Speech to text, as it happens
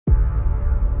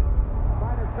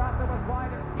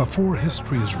Before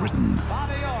history is written,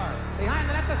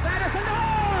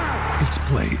 it's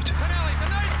played.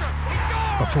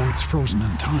 Before it's frozen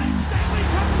in time,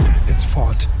 it's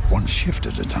fought one shift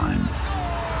at a time.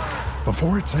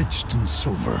 Before it's etched in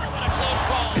silver,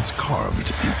 it's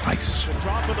carved in ice.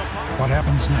 What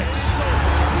happens next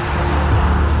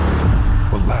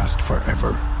will last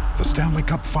forever. The Stanley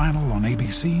Cup Final on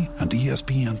ABC and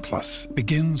ESPN Plus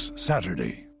begins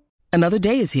Saturday. Another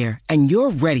day is here, and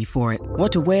you're ready for it.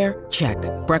 What to wear? Check.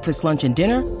 Breakfast, lunch, and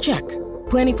dinner? Check.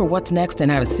 Planning for what's next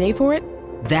and how to save for it?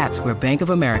 That's where Bank of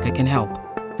America can help.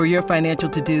 For your financial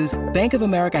to-dos, Bank of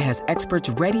America has experts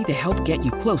ready to help get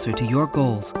you closer to your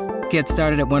goals. Get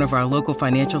started at one of our local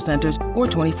financial centers or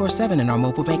 24/7 in our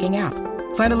mobile banking app.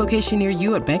 Find a location near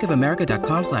you at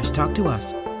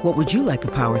bankofamerica.com/talktous. What would you like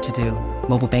the power to do?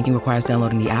 Mobile banking requires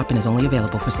downloading the app and is only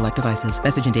available for select devices.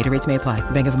 Message and data rates may apply.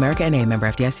 Bank of America N.A., member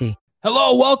FDIC.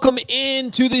 Hello, welcome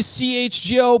into the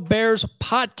CHGO Bears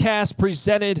podcast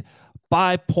presented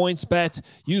by PointsBet.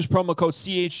 Use promo code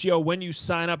CHGO when you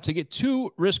sign up to get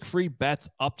 2 risk-free bets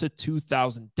up to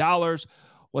 $2,000.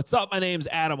 What's up? My name's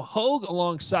Adam Hogue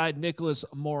alongside Nicholas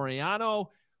Moriano.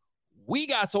 We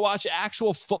got to watch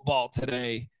actual football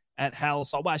today at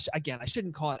Halas. I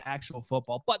shouldn't call it actual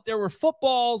football, but there were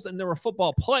footballs and there were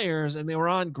football players and they were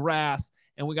on grass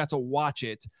and we got to watch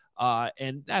it.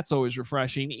 And that's always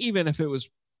refreshing, even if it was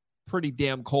pretty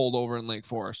damn cold over in Lake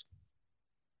Forest.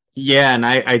 Yeah, and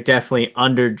I definitely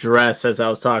underdressed as I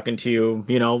was talking to you.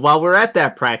 You know, while we're at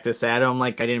that practice, Adam,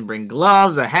 like I didn't bring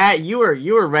gloves, a hat. You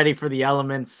were ready for the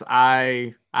elements.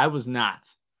 I was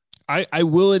not. I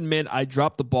will admit I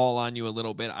dropped the ball on you a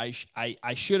little bit.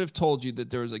 I should have told you that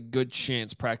there was a good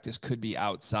chance practice could be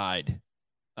outside.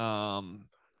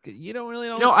 You don't really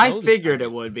know. No, I figured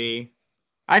it would be.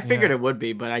 It would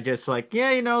be, but I just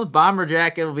the bomber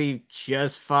jacket will be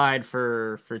just fine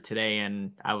for today,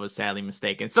 and I was sadly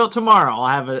mistaken. So tomorrow I'll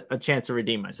have a chance to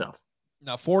redeem myself.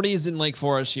 Now, 40s in Lake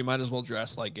Forest, you might as well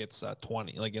dress like it's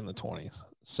 20, like in the 20s.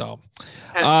 So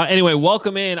anyway,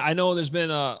 welcome in. I know there's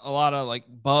been a lot of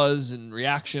buzz and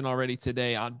reaction already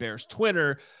today on Bears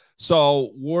Twitter.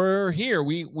 So we're here.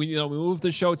 We moved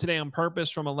the show today on purpose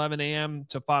from 11 a.m.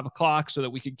 to 5 o'clock so that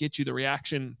we could get you the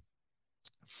reaction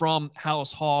from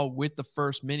Halas Hall with the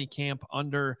first mini camp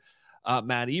under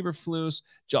Matt Eberflus.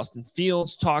 Justin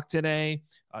Fields talked today.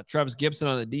 Travis Gibson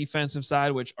on the defensive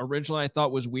side, which originally I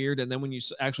thought was weird. And then when you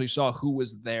actually saw who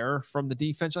was there from the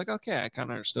defense, you're like, okay, I kind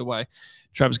of understood why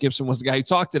Travis Gibson was the guy who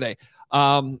talked today.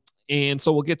 And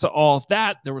so we'll get to all of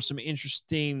that. There was some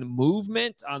interesting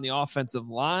movement on the offensive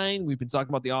line. We've been talking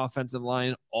about the offensive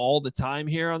line all the time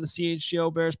here on the CHGO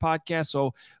Bears podcast.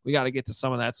 So we got to get to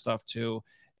some of that stuff too.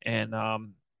 And,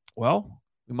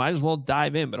 we might as well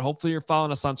dive in, but hopefully you're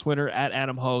following us on Twitter at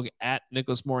Adam Hogue, at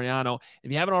Nicholas Moriano.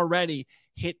 If you haven't already,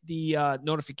 hit the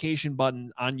notification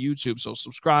button on YouTube. So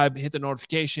subscribe, hit the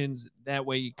notifications. That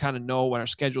way you kind of know when our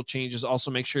schedule changes.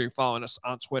 Also, make sure you're following us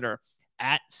on Twitter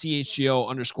at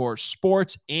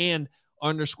CHGO_sports and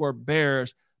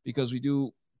 _Bears, because we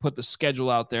do put the schedule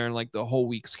out there, and the whole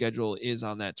week schedule is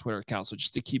on that Twitter account. So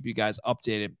just to keep you guys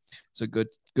updated, it's a good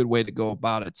way to go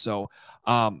about it. So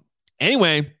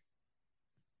anyway,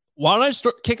 why don't I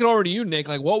kick it over to you, Nick?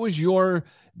 What was your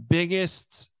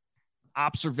biggest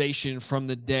observation from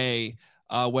the day,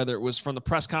 whether it was from the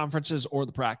press conferences or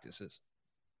the practices?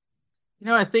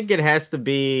 I think it has to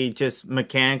be just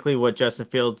mechanically what Justin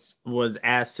Fields was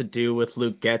asked to do with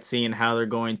Luke Getsy and how they're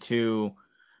going to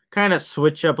kind of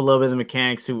switch up a little bit of the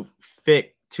mechanics to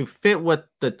fit what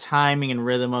the timing and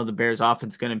rhythm of the Bears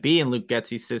offense is going to be in Luke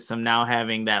Getsy's system, now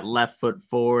having that left foot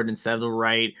forward instead of the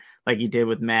right, like he did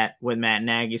with Matt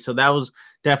Nagy. So that was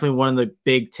definitely one of the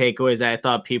big takeaways that I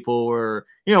thought people were,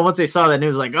 once they saw that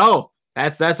news, oh,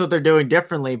 that's what they're doing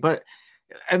differently. But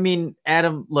I mean,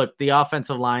 Adam, look, the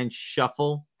offensive line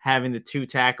shuffle, having the 2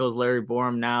 tackles, Larry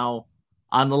Borom now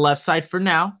on the left side for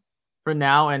now,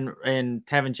 and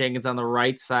Tevin Jenkins on the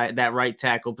right side, that right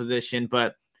tackle position.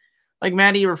 But like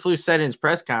Matt Eberflus said in his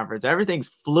press conference, everything's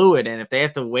fluid, and if they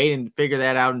have to wait and figure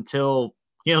that out until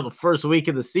the first week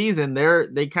of the season,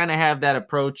 they kind of have that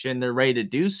approach and they're ready to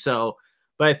do so.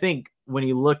 But I think when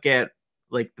you look at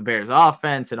the Bears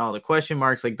offense and all the question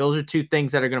marks, those are 2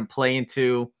 things that are going to play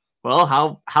into, well,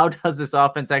 how does this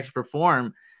offense actually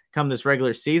perform come this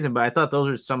regular season? But I thought those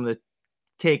are some of the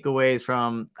takeaways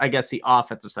from, I guess, the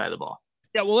offensive side of the ball.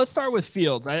 Yeah, well, let's start with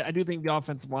Fields. I do think the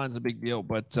offensive line is a big deal,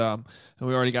 but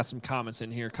we already got some comments in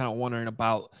here kind of wondering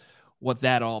about what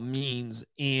that all means.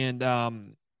 And,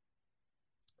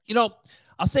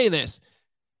 I'll say this.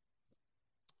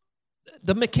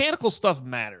 the mechanical stuff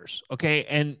matters. Okay.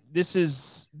 And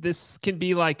this can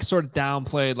be like sort of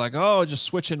downplayed, like, oh, just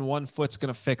switching one foot's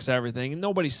going to fix everything. And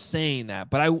nobody's saying that,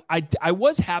 but I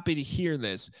was happy to hear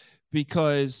this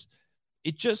because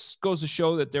it just goes to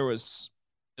show that there was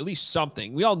at least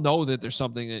something. We all know that there's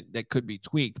something that could be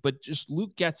tweaked, but just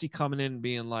Luke Getsy coming in and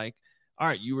being like, all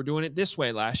right, you were doing it this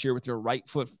way last year with your right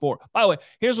foot forward. By the way,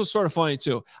 here's what's sort of funny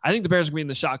too. I think the Bears are going to be in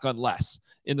the shotgun less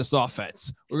in this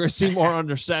offense. We're going to see more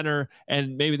under center,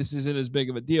 and maybe this isn't as big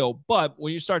of a deal. But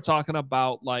when you start talking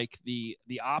about like the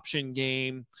option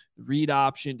game, read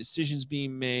option, decisions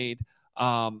being made,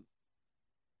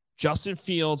 Justin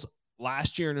Fields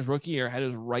last year in his rookie year had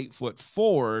his right foot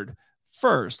forward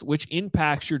first, which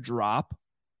impacts your drop.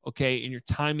 Okay, and your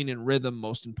timing and rhythm,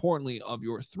 most importantly, of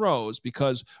your throws,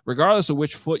 because regardless of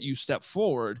which foot you step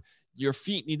forward, your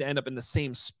feet need to end up in the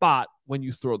same spot when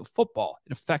you throw the football.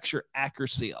 It affects your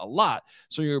accuracy a lot.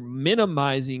 So you're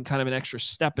minimizing kind of an extra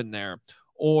step in there,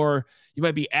 or you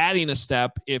might be adding a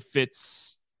step if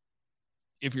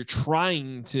you're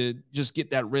trying to just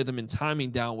get that rhythm and timing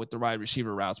down with the wide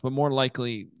receiver routes, but more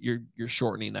likely you're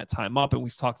shortening that time up. And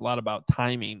we've talked a lot about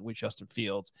timing with Justin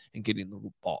Fields and getting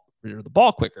rid of the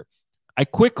ball quicker. I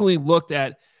quickly looked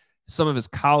at some of his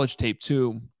college tape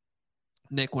too,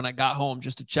 Nick, when I got home,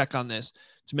 just to check on this,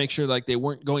 to make sure like they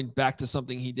weren't going back to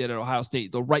something he did at Ohio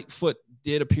State. The right foot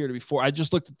did appear to be forward. I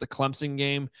just looked at the Clemson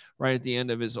game right at the end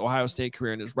of his Ohio State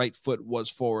career, and his right foot was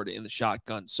forward in the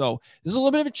shotgun. So this is a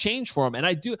little bit of a change for him. And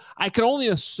I can only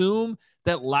assume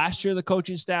that last year the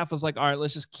coaching staff was like, all right,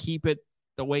 let's just keep it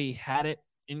the way he had it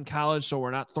in college, so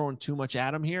we're not throwing too much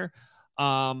at him here.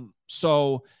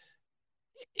 So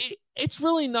it's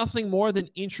really nothing more than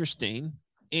interesting.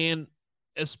 And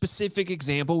a specific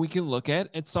example we can look at.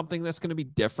 It's something that's going to be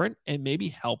different and maybe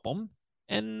help them.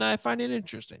 And I find it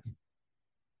interesting.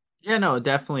 Yeah, no, it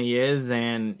definitely is.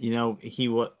 And,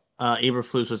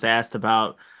 Eberflus was asked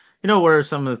about, what are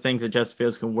some of the things that Justin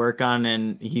Fields can work on?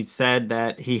 And he said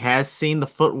that he has seen the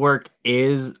footwork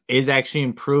is actually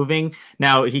improving.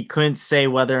 Now, he couldn't say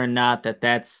whether or not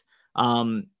that's,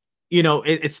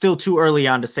 it's still too early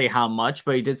on to say how much,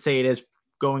 but he did say it is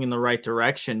going in the right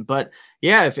direction. But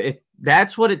yeah, if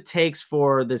that's what it takes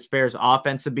for this Bears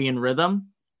offense to be in rhythm,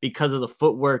 because of the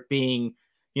footwork being,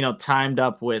 timed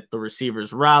up with the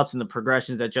receivers' routes and the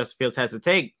progressions that Justin Fields has to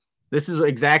take, this is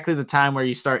exactly the time where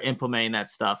you start implementing that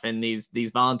stuff in these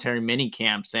voluntary mini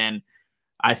camps. And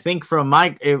I think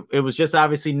it was just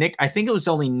obviously Nick. I think it was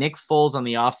only Nick Foles on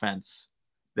the offense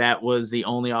that was the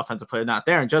only offensive player not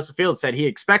there. And Justin Fields said he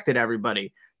expected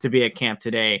everybody to be at camp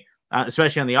today,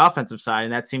 especially on the offensive side,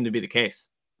 and that seemed to be the case.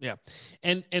 Yeah.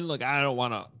 And look, I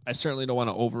certainly don't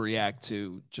want to overreact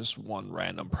to just one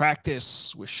random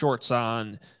practice with shorts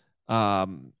on,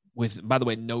 with, by the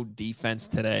way, no defense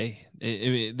today.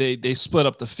 They split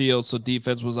up the field. So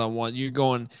defense was on one. You're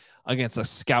going against a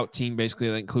scout team, basically,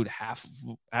 that include half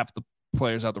the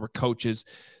players out there were coaches.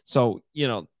 So,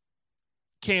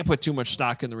 can't put too much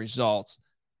stock in the results.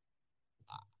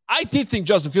 I did think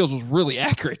Justin Fields was really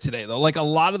accurate today, though. Like, a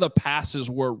lot of the passes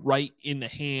were right in the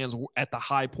hands at the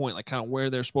high point, like kind of where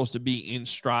they're supposed to be in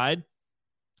stride.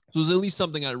 So it was at least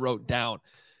something I wrote down.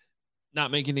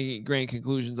 Not making any grand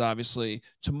conclusions, obviously.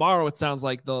 Tomorrow, it sounds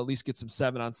like they'll at least get some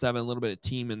 7-on-7, a little bit of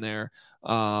team in there.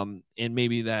 And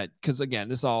maybe that, because again,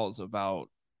 this all is about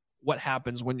what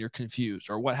happens when you're confused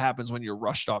or what happens when you're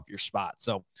rushed off your spot.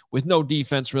 So with no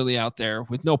defense really out there,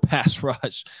 with no pass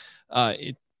rush,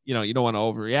 you don't want to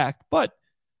overreact, but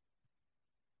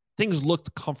things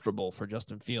looked comfortable for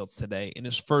Justin Fields today in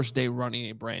his first day running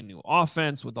a brand new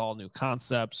offense with all new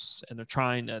concepts. And they're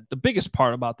trying to, the biggest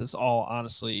part about this all,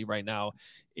 honestly, right now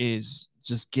is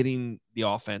just getting the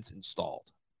offense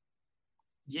installed.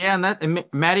 Yeah. And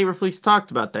Matty Eberflus talked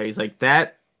about that. He's like,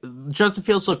 that Justin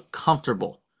Fields looked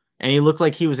comfortable and he looked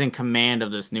like he was in command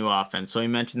of this new offense. So he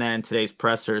mentioned that in today's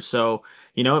presser. So,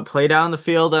 it played out on the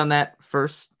field on that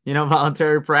first,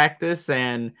 voluntary practice,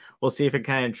 and we'll see if it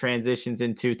kind of transitions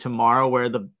into tomorrow where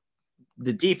the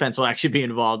defense will actually be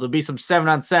involved. There'll be some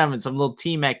 7-on-7, some little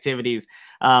team activities,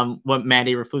 what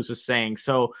Matty Eberflus was saying.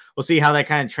 So we'll see how that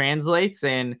kind of translates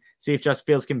and see if Justin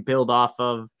Fields can build off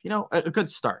of, a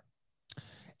good start.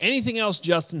 Anything else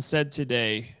Justin said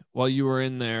today while you were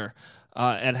in there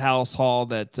at Halas Hall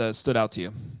that stood out to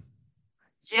you?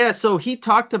 Yeah, so he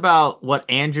talked about what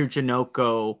Andrew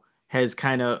Janocko has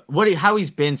kind of how he's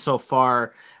been so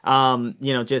far,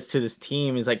 just to this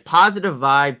team is like positive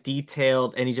vibe,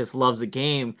 detailed, and he just loves the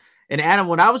game. And Adam,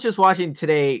 when I was just watching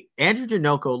today, Andrew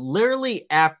Janocko, literally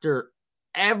after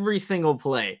every single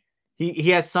play, he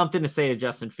has something to say to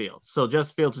Justin Fields. So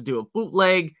Justin Fields would do a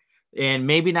bootleg and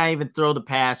maybe not even throw the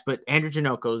pass, but Andrew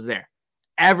Janocko is there.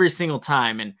 every single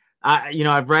time. And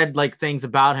I've read like things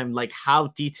about him, like how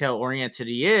detail oriented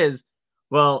he is.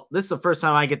 Well, this is the first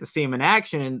time I get to see him in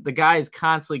action, and the guy is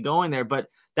constantly going there. But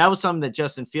that was something that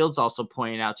Justin Fields also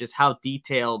pointed out, just how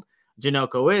detailed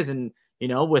Janoko is. And,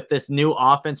 with this new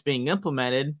offense being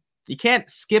implemented, you can't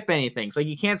skip anything. It's like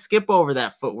you can't skip over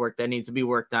that footwork that needs to be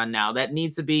worked on now. That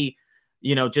needs to be,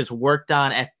 just worked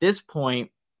on at this point,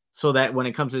 so that when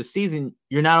it comes to the season,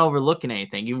 you're not overlooking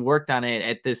anything. You've worked on it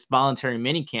at this voluntary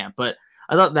mini camp. But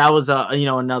I thought that was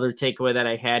another takeaway that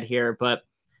I had here. But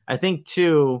I think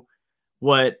too,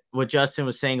 what Justin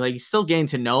was saying, like he's still getting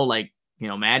to know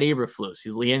Matt Eberflus.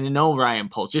 He's getting to know Ryan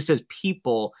Poles just as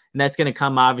people, and that's going to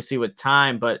come obviously with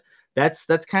time. But that's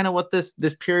kind of what this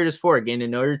period is for, getting to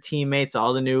know your teammates,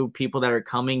 all the new people that are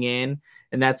coming in,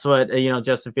 and that's what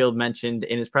Justin Field mentioned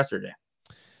in his presser day.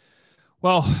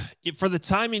 Well, for the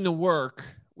timing to work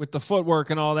with the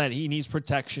footwork and all that, he needs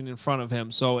protection in front of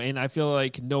him. So, and I feel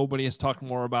like nobody has talked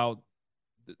more about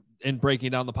and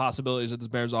breaking down the possibilities of this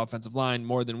Bears offensive line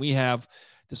more than we have,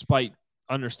 despite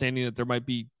understanding that there might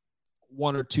be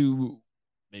one or two,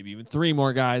 maybe even three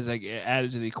more guys that get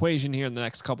added to the equation here in the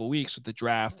next couple of weeks with the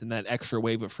draft and that extra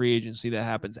wave of free agency that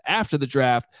happens after the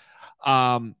draft.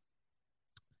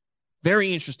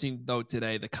 Very interesting, though,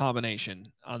 today, the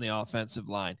combination on the offensive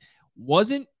line.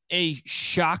 Wasn't a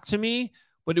shock to me,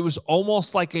 but it was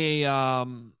almost like a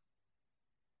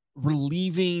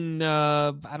relieving.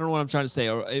 I don't know what I'm trying to say.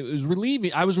 It was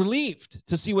relieving. I was relieved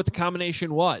to see what the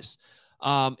combination was.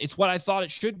 It's what I thought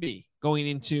it should be going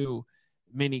into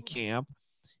mini camp.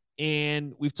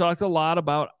 And we've talked a lot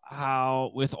about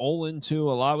how with Olin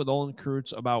too, a lot with Olin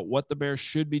Kreutz about what the Bears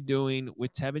should be doing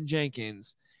with Tevin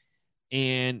Jenkins.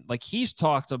 And like he's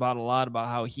talked about a lot about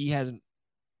how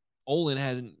Olin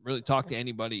hasn't really talked to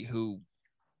anybody who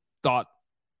thought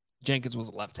Jenkins was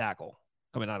a left tackle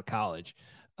coming out of college.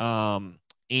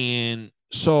 And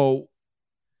so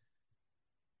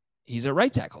he's a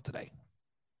right tackle today.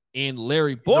 And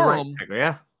Larry Borum,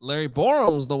 Larry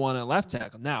Borum's the one at left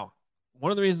tackle. Now,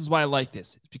 one of the reasons why I like this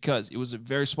is because it was a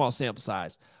very small sample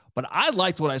size, but I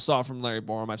liked what I saw from Larry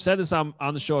Borum. I've said this on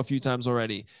the show a few times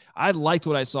already. I liked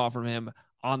what I saw from him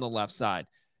on the left side.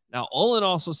 Now, Olin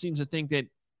also seems to think that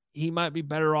he might be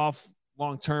better off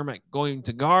long-term at going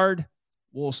to guard.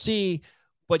 We'll see.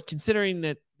 But considering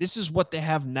that this is what they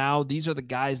have now, these are the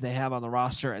guys they have on the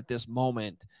roster at this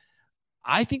moment,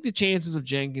 I think the chances of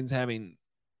Jenkins having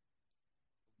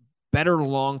better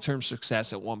long-term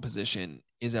success at one position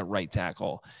is at right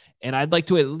tackle. And I'd like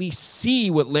to at least see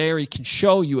what Larry can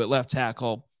show you at left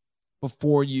tackle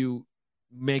before you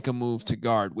make a move to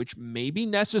guard, which may be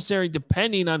necessary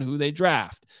depending on who they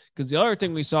draft. Because the other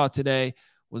thing we saw today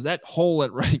was that hole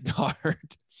at right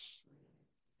guard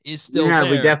is still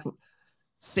there.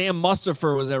 Sam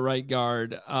Mustipher was at right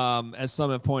guard, as some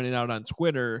have pointed out on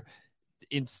Twitter,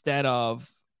 instead of,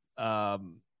 I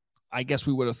guess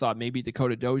we would have thought maybe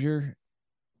Dakota Dozier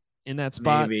in that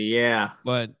spot. Maybe, yeah.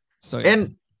 But so, yeah.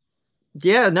 And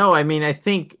yeah, no, I mean, I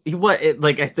think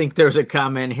I think there's a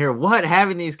comment here. What,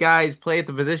 having these guys play at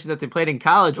the positions that they played in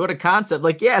college? What a concept.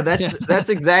 Like, yeah, that's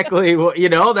exactly what,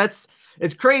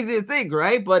 it's crazy to think,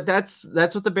 right? But that's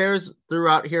what the Bears threw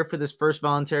out here for this first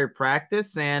voluntary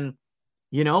practice. And,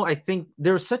 I think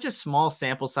there was such a small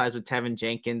sample size with Tevin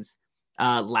Jenkins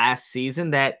last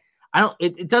season that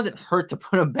it doesn't hurt to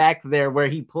put him back there where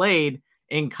he played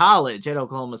in college at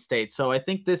Oklahoma State. So I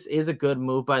think this is a good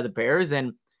move by the Bears.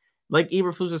 And like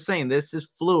Eberflus was saying, this is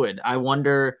fluid. I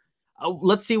wonder,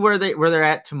 let's see where they're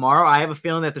at tomorrow. I have a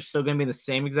feeling that they're still going to be in the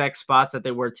same exact spots that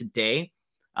they were today.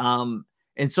 And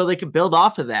so they can build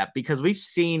off of that, because we've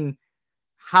seen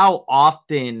how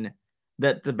often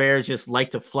that the Bears just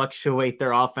like to fluctuate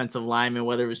their offensive linemen,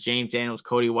 whether it was James Daniels,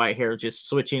 Cody Whitehair, just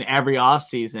switching every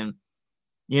offseason.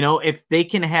 If they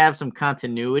can have some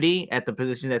continuity at the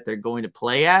position that they're going to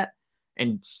play at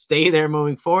and stay there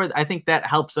moving forward, I think that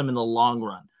helps them in the long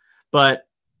run. But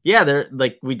yeah,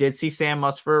 we did see Sam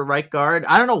Mustipher right guard.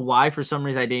 I don't know why, for some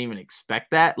reason, I didn't even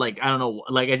expect that. I don't know.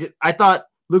 I thought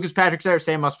Lucas Patrick's there,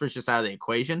 Sam Mustipher's just out of the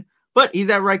equation, but he's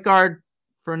at right guard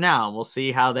for now. We'll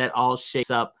see how that all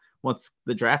shakes up once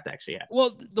the draft actually happens.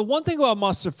 Well, the one thing about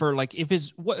Mustipher,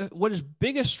 what his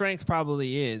biggest strength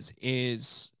probably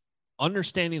is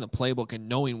understanding the playbook and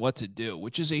knowing what to do,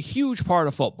 which is a huge part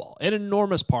of football, an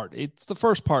enormous part. It's the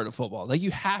first part of football.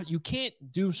 You can't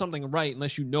do something right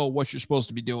unless you know what you're supposed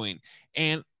to be doing.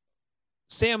 And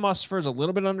Sam Mustipher is a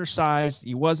little bit undersized.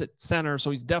 He was at center,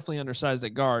 so he's definitely undersized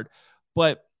at guard,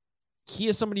 but he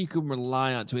is somebody you can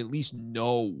rely on to at least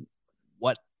know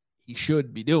what he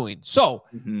should be doing. So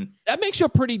that makes you a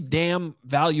pretty damn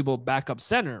valuable backup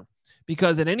center,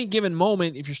 because at any given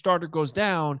moment, if your starter goes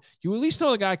down, you at least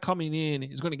know the guy coming in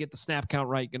is going to get the snap count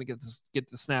right, going to get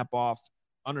the snap off,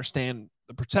 understand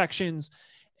the protections,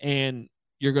 and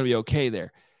you're going to be okay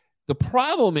there. The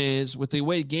problem is with the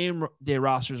way game day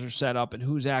rosters are set up and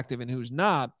who's active and who's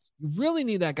not, you really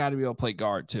need that guy to be able to play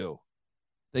guard too.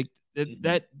 Like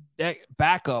that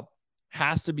backup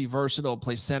has to be versatile,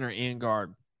 play center and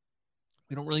guard.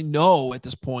 We don't really know at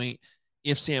this point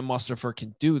if Sam Mustipher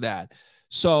can do that.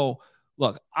 So,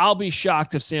 look, I'll be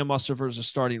shocked if Sam Mustipher is a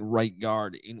starting right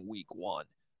guard in week 1.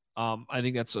 I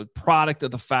think that's a product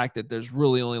of the fact that there's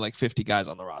really only like 50 guys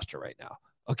on the roster right now.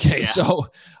 Okay, so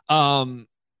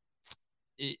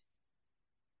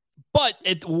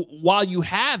while you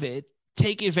have it,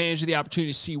 take advantage of the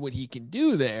opportunity to see what he can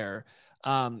do there.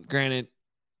 Granted,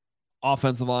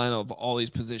 offensive line of all these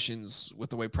positions with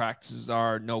the way practices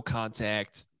are, no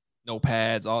contact, no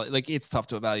pads, it's tough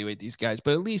to evaluate these guys,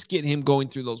 but at least get him going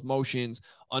through those motions,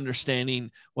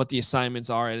 understanding what the assignments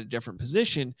are at a different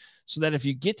position, so that if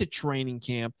you get to training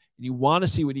camp and you want to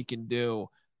see what he can do,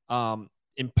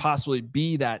 and possibly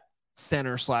be that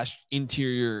center /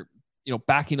 interior,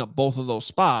 backing up both of those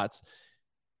spots,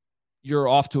 you're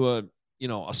off to a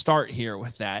start here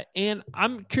with that. And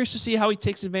I'm curious to see how he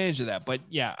takes advantage of that. But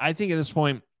yeah, I think at this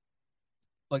point,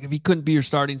 like if he couldn't be your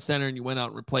starting center and you went out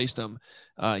and replaced him,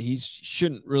 he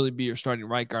shouldn't really be your starting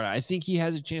right guard. I think he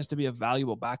has a chance to be a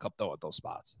valuable backup though at those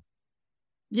spots.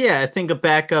 Yeah, I think a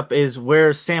backup is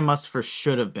where Sam Mustipher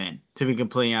should have been, to be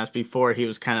completely honest, before he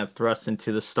was kind of thrust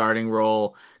into the starting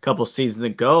role a couple seasons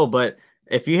ago. But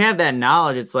if you have that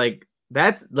knowledge, it's like,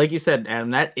 that's, like you said,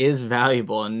 Adam, that is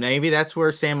valuable. And maybe that's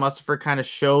where Sam Mustipher kind of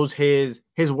shows his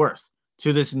worth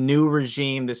to this new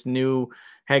regime, this new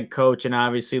head coach, and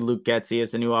obviously Luke Getsy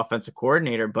as a new offensive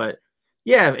coordinator. But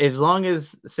yeah, as long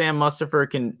as Sam Mustipher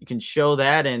can show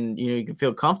that, and you can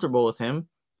feel comfortable with him,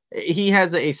 he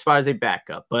has a spot as a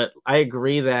backup. But I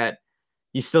agree that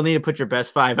you still need to put your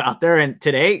best 5 out there. And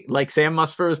today, like, Sam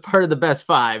Mustipher was part of the best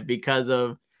 5 because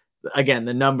of, again,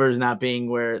 the numbers not being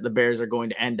where the Bears are going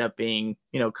to end up being,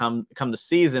 come the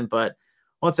season. But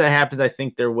once that happens, I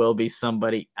think there will be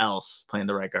somebody else playing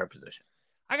the right guard position.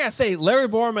 I got to say, Larry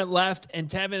Borom at left and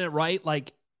Tevin at right,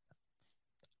 like,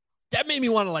 that made me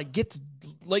want to, like, get to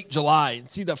late July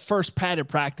and see the first padded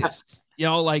practice.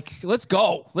 Let's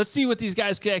go. Let's see what these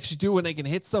guys can actually do when they can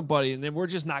hit somebody. And then we're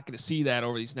just not going to see that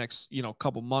over these next,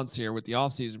 couple months here with the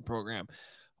offseason program.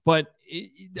 But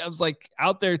I was like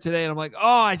out there today and I'm like,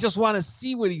 oh, I just want to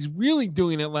see what he's really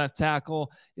doing at left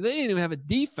tackle. They didn't even have a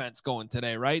defense going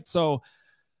today. Right. So,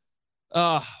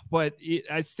 but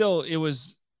it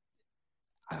was,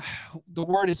 the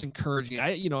word is encouraging.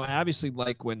 I obviously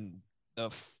like when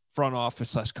the front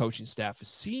office / coaching staff is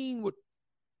seeing what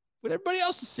everybody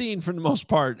else is seeing for the most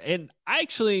part. And I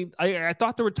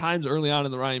thought there were times early on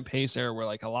in the Ryan Pace era where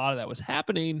like a lot of that was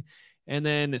happening. And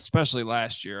then especially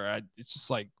last year, it's just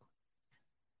like,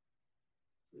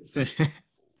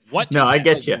 what? No, I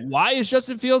get you. Why is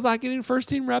Justin Fields not getting first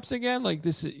team reps again? Like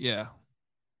this is, yeah.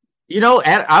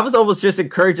 I was almost just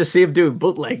encouraged to see him do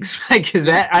bootlegs. Like,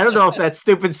 I don't know if that's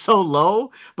stupid so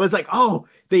low, but it's like, oh,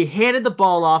 they handed the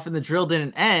ball off and the drill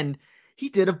didn't end. He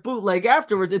did a bootleg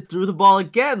afterwards and threw the ball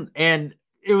again. And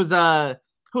it was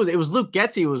it was Luke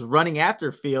Getsy who was running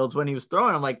after Fields when he was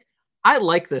throwing. I'm like, I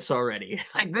like this already.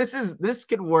 Like, this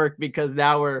could work because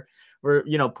now we're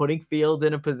putting Fields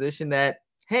in a position that,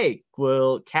 hey,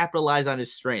 will capitalize on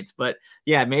his strengths. But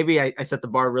yeah, maybe I set the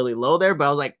bar really low there, but I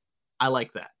was like, I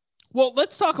like that. Well,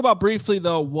 let's talk about briefly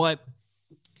though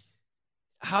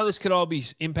how this could all be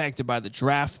impacted by the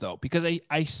draft though, because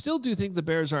I still do think the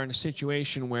Bears are in a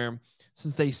situation where,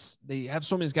 since they have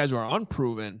so many guys who are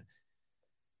unproven,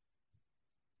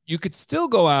 you could still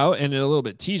go out and a little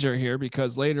bit teaser here,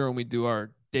 because later when we do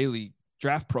our daily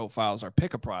draft profiles, our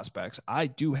pick of prospects, I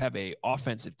do have a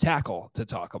offensive tackle to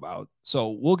talk about.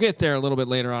 So we'll get there a little bit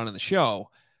later on in the show.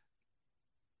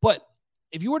 But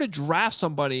if you were to draft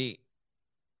somebody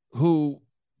who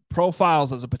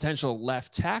profiles as a potential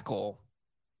left tackle,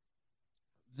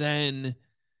 then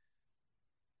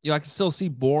I can still see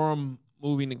Borom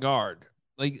moving to guard.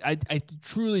 Like, I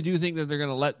truly do think that they're going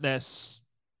to let this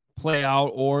play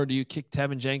out, or do you kick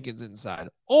Tevin Jenkins inside?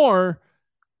 Or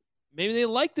maybe they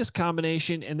like this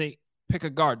combination and they pick a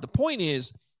guard. The point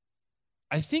is,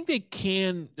 I think they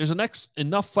can, there's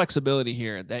enough flexibility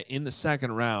here that in the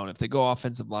second round, if they go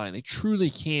offensive line, they truly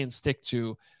can stick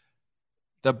to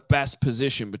the best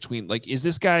position between, like, is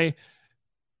this guy,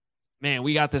 man,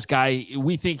 we got this guy,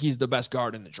 we think he's the best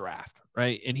guard in the draft,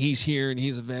 right? And he's here and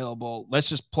he's available. Let's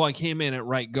just plug him in at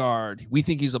right guard. We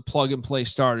think he's a plug and play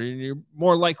starter, and you're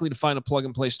more likely to find a plug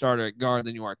and play starter at guard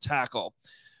than you are tackle.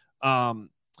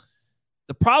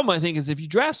 The problem, I think, is if you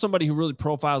draft somebody who really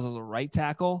profiles as a right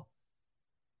tackle,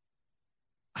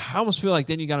 I almost feel like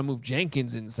then you got to move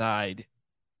Jenkins inside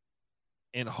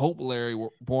and hope Larry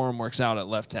Borom works out at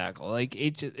left tackle. Like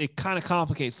it kind of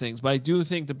complicates things, but I do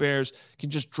think the Bears can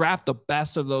just draft the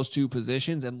best of those two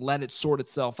positions and let it sort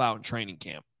itself out in training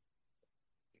camp.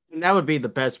 And that would be the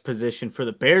best position for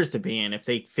the Bears to be in if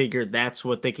they figured that's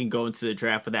what they can go into the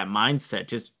draft with that mindset.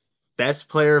 Just best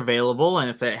player available, and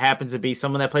if that happens to be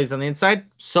someone that plays on the inside,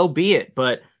 so be it.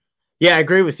 But yeah, I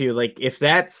agree with you. Like if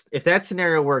that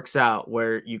scenario works out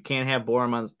where you can't have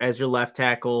Borom as your left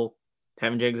tackle,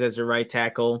 Tevin Jenkins as your right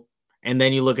tackle, and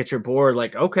then you look at your board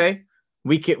like, okay,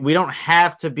 we don't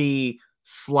have to be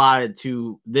slotted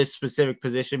to this specific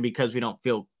position because we don't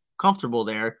feel comfortable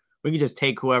there. We can just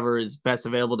take whoever is best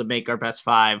available to make our best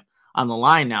five on the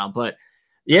line now. But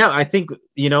yeah, I think,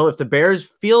 if the Bears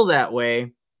feel that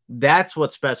way, that's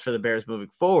what's best for the Bears moving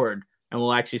forward. And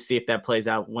we'll actually see if that plays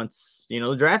out once,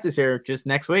 the draft is here just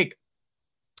next week.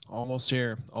 Almost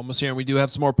here. And we do have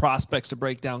some more prospects to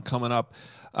break down coming up.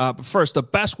 But first, the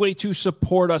best way to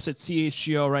support us at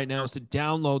CHGO right now is to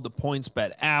download the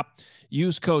PointsBet app.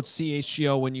 Use code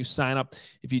CHGO when you sign up.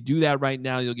 If you do that right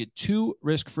now, you'll get 2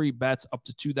 risk-free bets up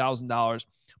to $2,000.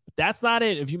 But that's not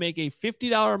it. If you make a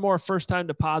 $50 or more first-time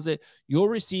deposit, you'll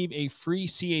receive a free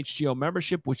CHGO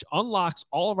membership, which unlocks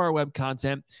all of our web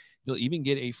content. You'll even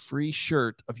get a free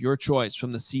shirt of your choice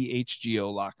from the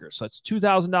CHGO locker. So it's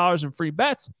 $2,000 in free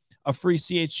bets, a free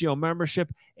CHGO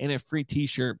membership, and a free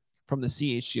t-shirt from the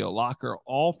CHGO locker,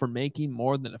 all for making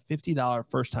more than a $50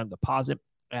 first-time deposit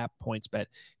at PointsBet.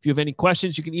 If you have any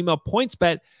questions, you can email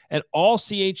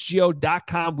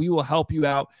pointsbet@allchgo.com. We will help you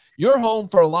out. Your home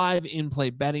for live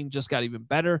in-play betting just got even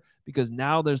better because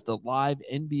now there's the live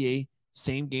NBA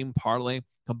same-game parlay.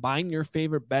 Combine your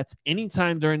favorite bets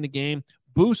anytime during the game.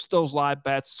 Boost those live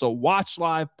bets. So watch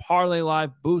live, parlay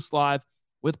live, boost live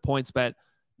with PointsBet.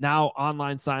 Now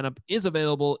online sign-up is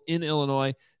available in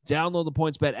Illinois. Download the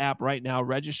PointsBet app right now.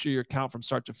 Register your account from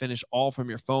start to finish, all from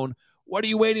your phone. What are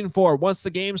you waiting for? Once the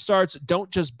game starts,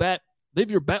 don't just bet.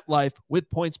 Live your bet life with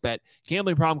PointsBet.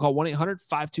 Gambling problem, call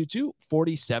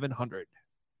 1-800-522-4700.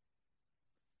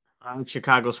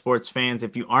 Chicago sports fans,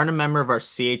 if you aren't a member of our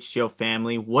CHGO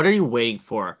family, what are you waiting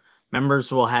for?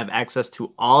 Members will have access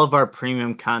to all of our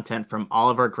premium content from all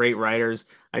of our great writers.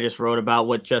 I just wrote about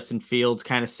what Justin Fields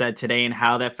kind of said today and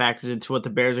how that factors into what the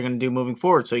Bears are going to do moving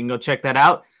forward. So you can go check that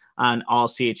out on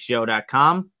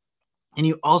allchgo.com. And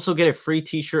you also get a free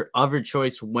t-shirt of your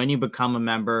choice when you become a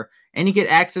member. And you get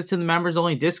access to the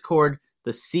members-only Discord,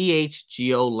 the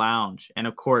CHGO Lounge. And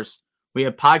of course, we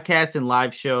have podcasts and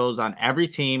live shows on every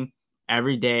team,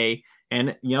 every day.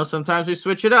 And, sometimes we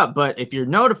switch it up. But if you're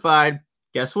notified,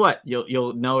 guess what?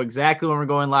 You'll know exactly when we're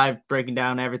going live, breaking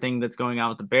down everything that's going on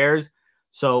with the Bears.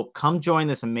 So come join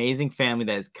this amazing family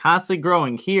that is constantly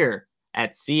growing here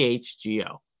at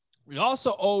CHGO. We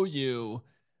also owe you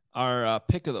our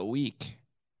pick of the week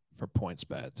for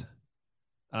PointsBet.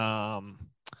 I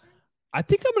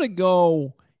think I'm going to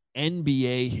go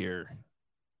NBA here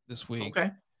this week.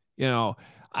 Okay.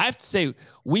 I have to say,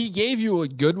 we gave you a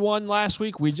good one last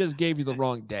week. We just gave you the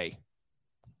wrong day.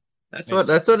 That's what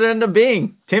it ended up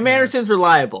being. Tim Anderson's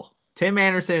reliable. Tim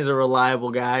Anderson is a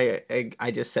reliable guy.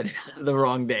 I just said the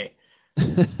wrong day.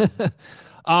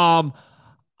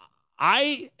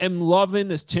 I am loving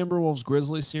this Timberwolves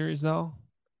Grizzlies series though.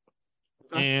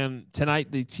 Okay. And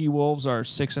tonight the T-Wolves are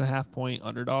 6.5 point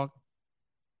underdog.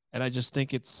 And I just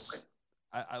think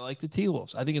I like the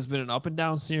T-Wolves. I think it's been an up and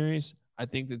down series. I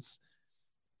think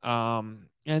I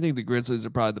think the Grizzlies are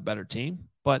probably the better team,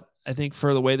 but I think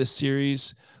for the way the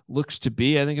series looks to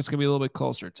be, I think it's going to be a little bit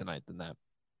closer tonight than that.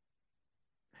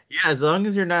 Yeah, as long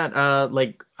as you're not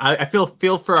I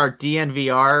feel for our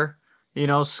DNVR,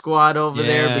 squad over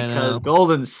there because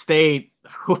Golden State,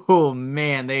 oh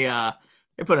man, they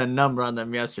put a number on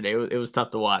them yesterday. It was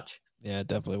tough to watch. Yeah, it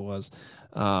definitely was.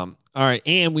 All right,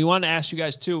 and we want to ask you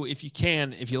guys too, if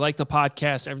you like the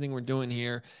podcast, everything we're doing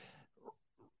here,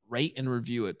 rate and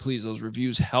review it, please. Those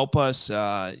reviews help us.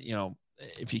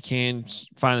 If you can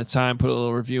find the time, put a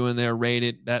little review in there, rate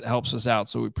it. That helps us out.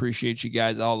 So we appreciate you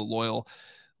guys, all the loyal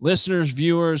listeners,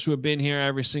 viewers who have been here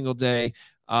every single day.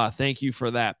 Thank you for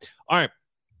that. All right.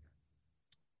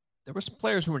 There were some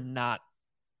players who were not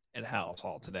at Halas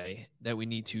Hall today that we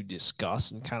need to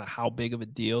discuss and kind of how big of a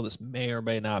deal this may or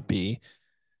may not be.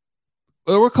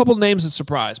 There were a couple of names that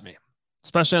surprised me,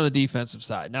 especially on the defensive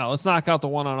side. Now, let's knock out the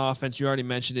one on offense. You already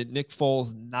mentioned it. Nick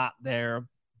Foles not there.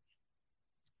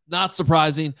 Not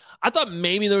surprising. I thought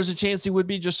maybe there was a chance he would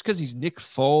be just because he's Nick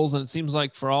Foles, and it seems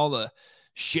like for all the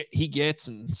shit he gets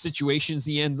and situations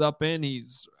he ends up in,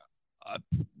 he's a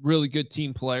really good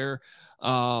team player.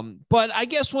 But I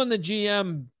guess when the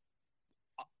GM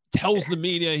tells the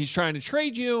media he's trying to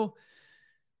trade you,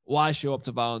 why show up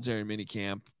to voluntary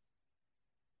minicamp?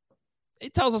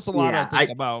 It tells us a lot, I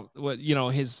think, about what,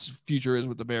 his future is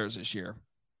with the Bears this year.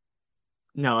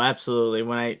 No, absolutely.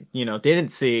 When I, didn't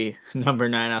see number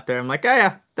 9 out there, I'm like, oh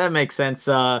yeah, that makes sense.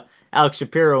 Alex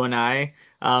Shapiro and I,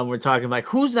 we're talking like,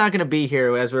 who's not going to be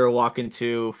here as we were walking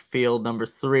to field number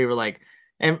 3. We're like,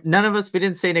 and none of us, we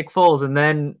didn't say Nick Foles. And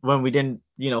then when we didn't,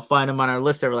 find him on our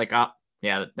list, they were like, oh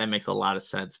yeah, that makes a lot of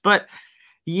sense. But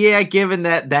yeah, given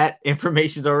that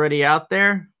information is already out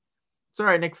there, it's all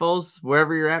right, Nick Foles,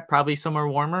 wherever you're at, probably somewhere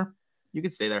warmer, you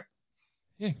can stay there.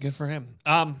 Yeah, good for him.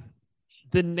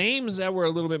 The names that were a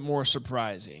little bit more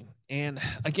surprising, and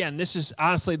again, this is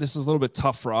a little bit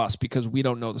tough for us because we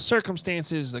don't know the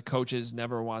circumstances. The coaches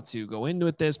never want to go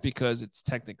into this because it's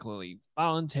technically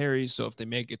voluntary. So if they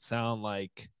make it sound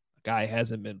like a guy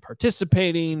hasn't been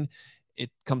participating, it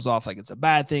comes off like it's a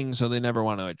bad thing. So they never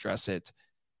want to address it.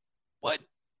 But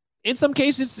in some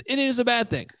cases, it is a bad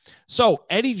thing. So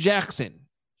Eddie Jackson,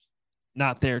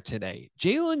 not there today.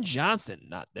 Jalen Johnson,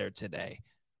 not there today.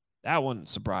 That wouldn't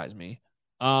surprise me.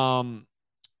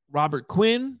 Robert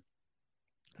Quinn,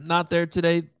 not there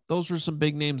today. Those were some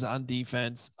big names on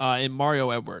defense. And Mario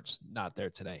Edwards, not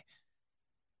there today.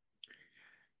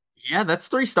 Yeah, that's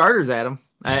 3 starters, Adam.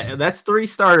 That's 3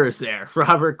 starters there.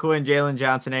 Robert Quinn, Jalen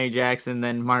Johnson, Eddie Jackson,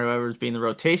 then Mario Edwards being the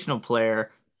rotational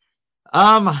player.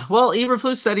 Well,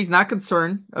 Eberflus said he's not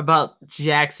concerned about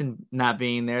Jackson not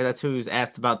being there. That's who he was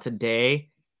asked about today.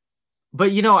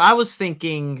 But, I was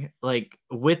thinking, like,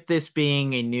 with this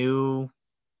being a new,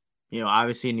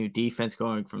 obviously a new defense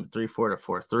going from 3-4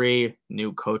 to 4-3,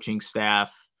 new coaching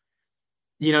staff,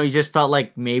 you just felt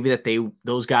like maybe that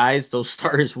those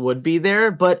starters would be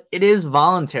there, but it is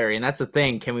voluntary. And that's the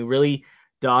thing. Can we really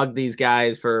dog these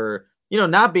guys for,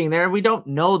 not being there? We don't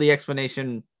know the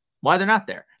explanation why they're not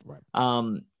there. Right.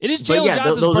 It is Jalen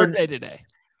Johnson's birthday today.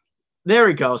 There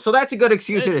we go. So that's a good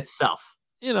excuse in itself.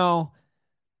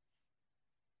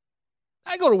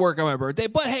 I go to work on my birthday,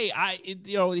 but hey, I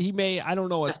don't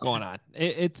know what's going on.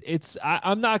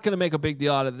 I'm not going to make a big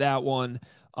deal out of that one.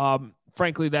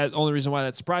 Frankly, that only reason why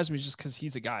that surprised me is just because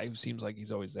he's a guy who seems like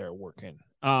he's always there working.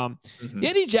 The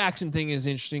Eddie Jackson thing is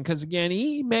interesting because, again,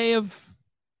 he may have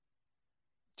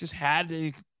just had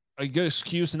a good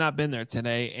excuse and not been there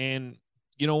today. And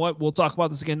you know what? We'll talk about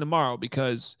this again tomorrow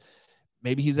because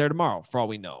maybe he's there tomorrow for all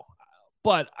we know.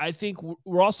 But I think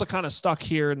we're also kind of stuck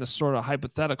here in this sort of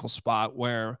hypothetical spot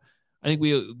where I think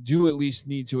we do at least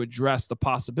need to address the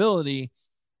possibility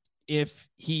if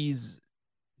he's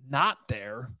not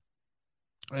there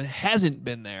and hasn't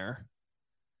been there.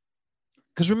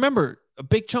 Because remember, a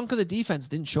big chunk of the defense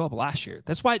didn't show up last year.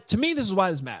 That's why, to me, this is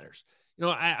why this matters.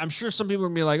 I'm sure some people are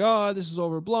going to be like, oh, this is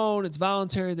overblown. It's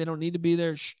voluntary. They don't need to be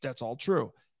there. That's all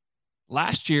true.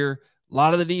 Last year, a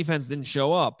lot of the defense didn't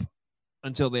show up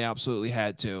until they absolutely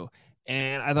had to.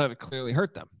 And I thought it clearly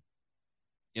hurt them.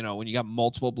 When you got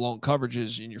multiple blown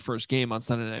coverages in your first game on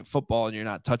Sunday Night Football and you're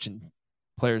not touching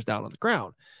players down on the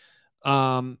ground.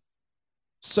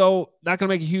 So not going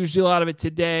to make a huge deal out of it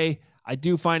today. I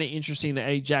do find it interesting that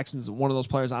Eddie Jackson's one of those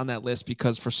players on that list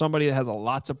because for somebody that has a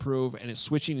lot to prove and is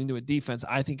switching into a defense,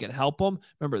 I think it help them.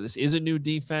 Remember, this is a new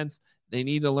defense. They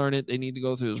need to learn it. They need to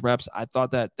go through his reps. I thought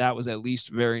that was at least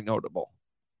very notable.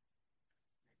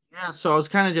 Yeah, so I was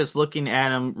kind of just looking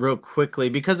at him real quickly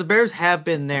because the Bears have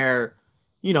been there,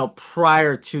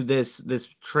 prior to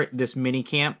this mini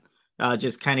camp,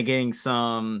 just kind of getting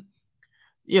some,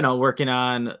 working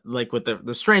on like with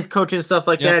the strength coach and stuff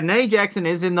like that. And Eddie Jackson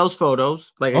is in those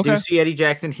photos. Like I do see Eddie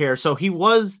Jackson here. So he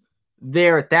was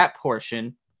there at that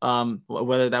portion,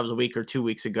 whether that was a week or 2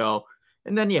 weeks ago.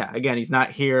 And then, yeah, again, he's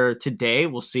not here today.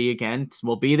 We'll see again.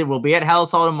 We'll be at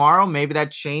Halas Hall tomorrow. Maybe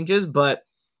that changes, but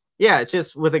yeah, it's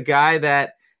just with a guy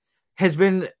that has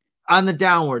been on the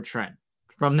downward trend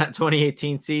from that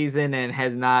 2018 season and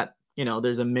has not,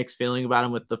 there's a mixed feeling about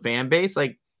him with the fan base.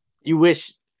 Like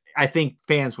I think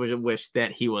fans would wish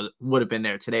that he would have been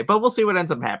there today, but we'll see what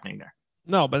ends up happening there.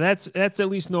 No, but that's at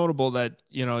least notable that,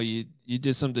 you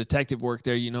did some detective work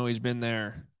there. He's been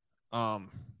there.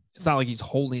 It's not like he's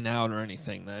holding out or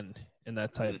anything then in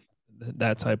that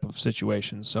type of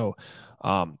situation. So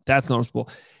that's noticeable.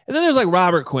 And then there's like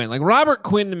Robert Quinn. Like Robert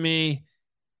Quinn to me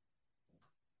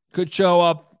could show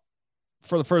up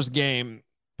for the first game,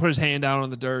 put his hand down on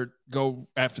the dirt, go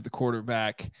after the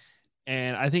quarterback.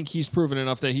 And I think he's proven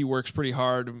enough that he works pretty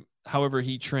hard, however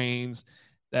he trains,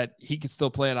 that he can still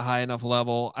play at a high enough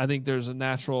level. I think there's a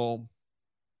natural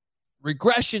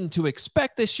regression to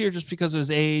expect this year just because of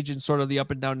his age and sort of the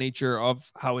up and down nature of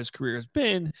how his career has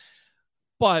been.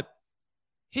 But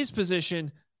his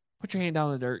position, put your hand down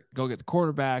in the dirt, go get the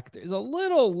quarterback. There's a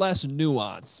little less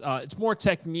nuance. It's more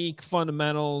technique,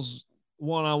 fundamentals,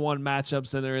 one-on-one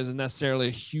matchups than there is necessarily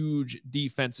a huge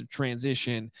defensive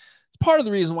transition. It's part of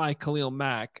the reason why Khalil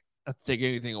Mack, not to take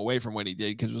anything away from what he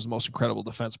did because it was the most incredible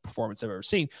defensive performance I've ever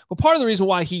seen, but part of the reason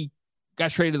why he got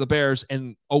traded to the Bears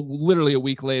and literally a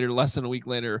week later, less than a week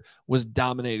later, was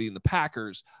dominating the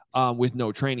Packers with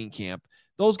no training camp.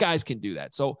 Those guys can do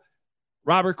that. So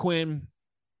Robert Quinn,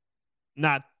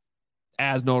 not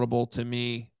as notable to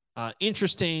me.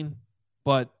 Interesting,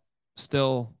 but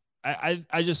still,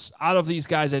 I just, out of these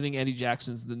guys, I think Eddie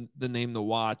Jackson's the name to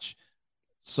watch.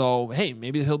 So, hey,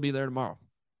 maybe he'll be there tomorrow.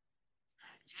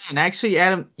 And actually,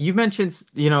 Adam, you mentioned,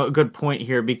 a good point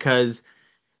here, because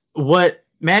what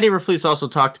Matty Raflus also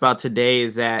talked about today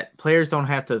is that players don't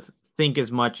have to think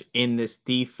as much in this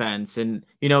defense, and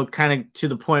kind of to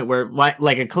the point where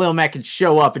like a Khalil Mack could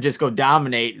show up and just go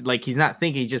dominate. Like, he's not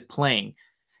thinking, he's just playing.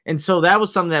 And so that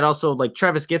was something that also, like,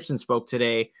 Travis Gibson spoke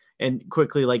today, and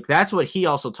quickly, like, that's what he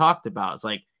also talked about. It's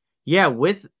like, yeah,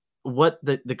 with what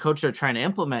the coach are trying to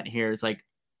implement here is like,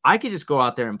 I could just go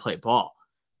out there and play ball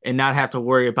and not have to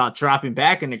worry about dropping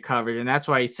back into coverage. And that's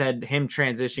why he said him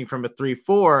transitioning from a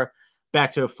 3-4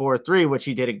 back to a 4-3, which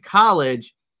he did in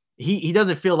college. He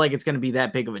doesn't feel like it's going to be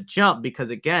that big of a jump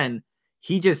because, again,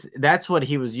 that's what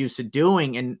he was used to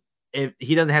doing. And if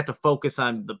he doesn't have to focus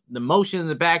on the motion in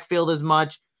the backfield as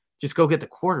much, just go get the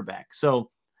quarterback. So,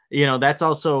 that's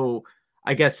also,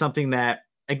 I guess, something that,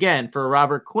 again, for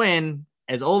Robert Quinn,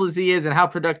 as old as he is and how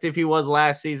productive he was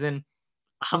last season,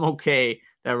 I'm okay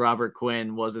that Robert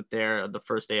Quinn wasn't there the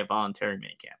first day of voluntary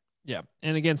minicamp. Yeah.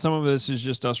 And again, some of this is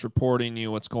just us reporting you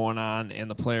what's going on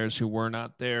and the players who were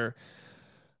not there.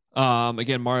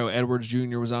 Again, Mario Edwards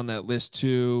Jr. was on that list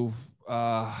too.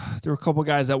 There were a couple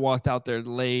guys that walked out there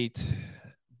late,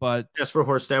 but Jesper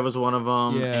Horsted was one of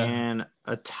them, yeah. and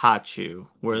Atachu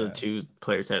were the two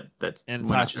players that's and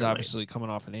Atachu's obviously coming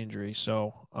off an injury,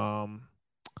 so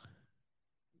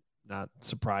not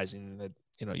surprising that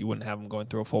you wouldn't have him going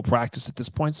through a full practice at this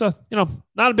point. So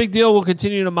not a big deal. We'll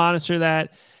continue to monitor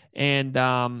that, and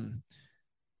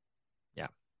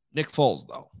Nick Foles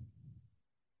though.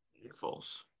 Nick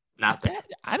Foles. Not that.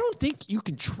 I don't think you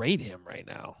can trade him right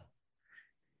now.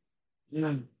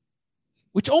 Yeah.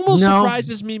 Which almost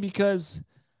surprises me because,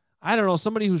 I don't know,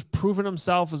 somebody who's proven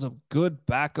himself as a good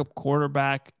backup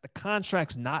quarterback, the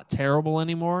contract's not terrible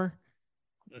anymore.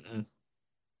 Mm-mm.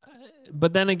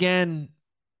 But then again,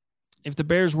 if the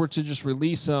Bears were to just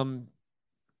release him,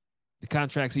 the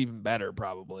contract's even better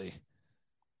probably.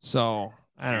 So,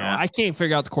 I don't know. I can't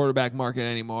figure out the quarterback market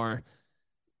anymore.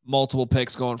 Multiple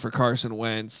picks going for Carson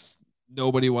Wentz.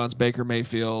 Nobody wants Baker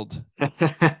Mayfield.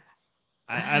 I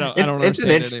don't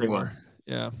understand it anymore. One.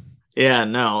 Yeah. Yeah,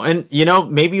 no. And,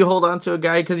 maybe you hold on to a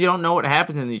guy because you don't know what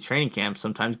happens in these training camps.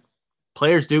 Sometimes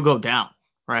players do go down,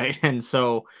 right? And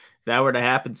so if that were to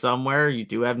happen somewhere, you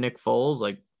do have Nick Foles.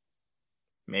 Like,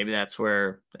 maybe that's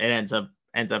where it ends up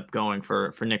going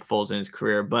for Nick Foles in his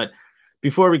career. But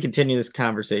before we continue this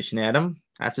conversation, Adam,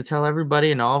 I have to tell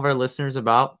everybody and all of our listeners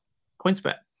about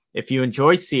PointsBet. If you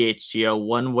enjoy CHGO,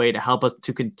 one way to help us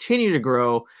to continue to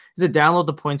grow is to download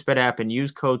the PointsBet app and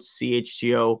use code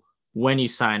CHGO when you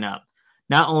sign up.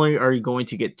 Not only are you going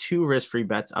to get 2 risk-free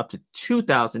bets up to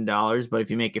 $2,000, but if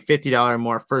you make a $50 or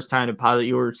more first-time deposit,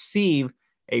 you will receive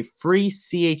a free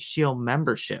CHGO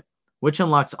membership, which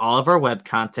unlocks all of our web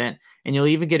content, and you'll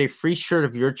even get a free shirt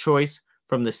of your choice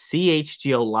from the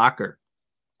CHGO locker.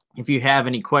 If you have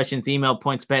any questions, email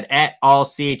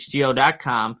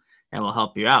pointsbet@allchgo.com and we'll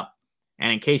help you out.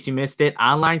 And in case you missed it,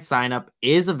 online sign-up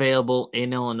is available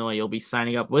in Illinois. You'll be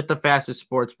signing up with the fastest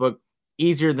sportsbook,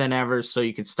 easier than ever, so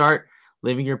you can start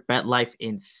living your bet life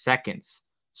in seconds.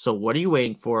 So what are you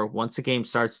waiting for? Once the game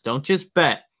starts, don't just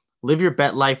bet. Live your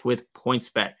bet life with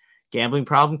PointsBet. Gambling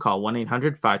problem? Call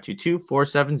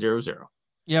 1-800-522-4700.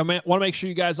 Yeah, man, want to make sure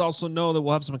you guys also know that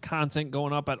we'll have some content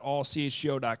going up at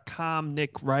allchgo.com.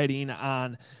 Nick writing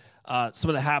on some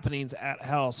of the happenings at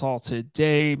Halas Hall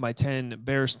today. My 10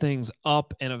 Bears things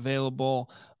up and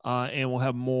available. And we'll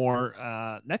have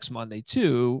more next Monday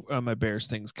too. My Bears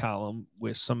things column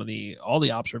with some of all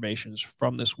the observations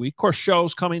from this week. Of course,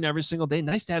 shows coming every single day.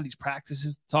 Nice to have these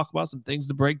practices to talk about, some things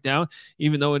to break down,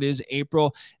 even though it is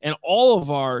April. And all of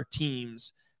our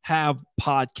teams have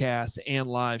podcasts and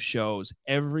live shows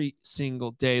every single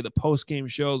day. The post-game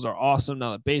shows are awesome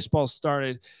now that baseball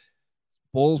started.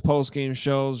 Bulls post-game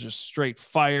shows, just straight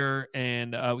fire.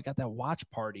 And we got that watch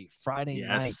party Friday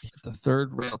night at the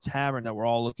Third Rail Tavern that we're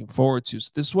all looking forward to.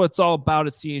 So this is what it's all about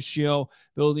at CHGO,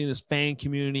 building this fan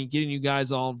community, getting you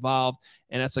guys all involved.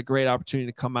 And that's a great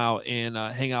opportunity to come out and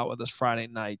hang out with us Friday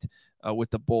night with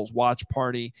the Bulls watch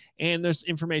party. And there's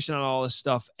information on all this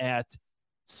stuff at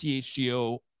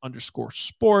CHGO_sports.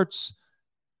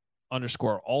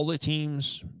 _all the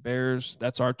teams, Bears.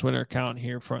 That's our Twitter account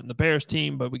here from the Bears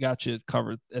team, but we got you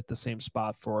covered at the same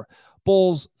spot for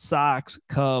Bulls, Sox,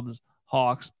 Cubs,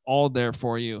 Hawks, all there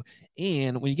for you.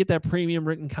 And when you get that premium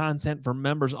written content for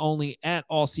members only at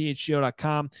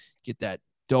allchgo.com, get that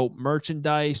dope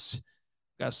merchandise.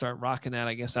 Got to start rocking that,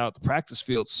 I guess, out at the practice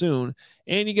field soon.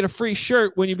 And you get a free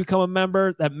shirt when you become a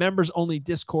member. That members only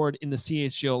Discord in the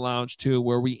CHGO Lounge too,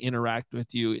 where we interact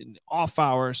with you in off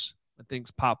hours.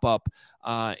 Things pop up,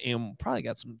 and probably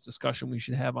got some discussion we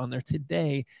should have on there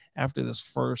today after this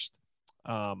first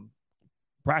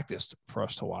practice for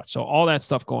us to watch. So all that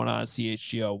stuff going on at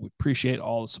CHGO. We appreciate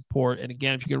all the support. And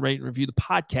again, if you can rate and review the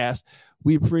podcast,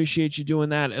 we appreciate you doing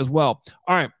that as well.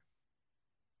 All right.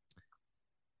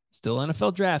 Still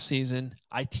NFL draft season.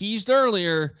 I teased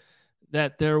earlier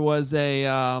that there was a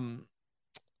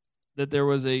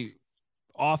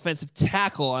offensive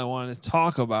tackle I wanted to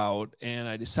talk about, and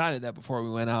I decided that before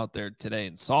we went out there today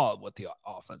and saw what the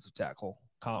offensive tackle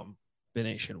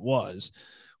combination was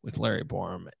with Larry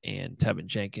Borum and Tevin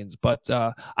Jenkins. But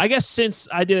I guess since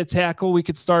I did a tackle,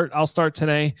 I'll start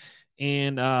today,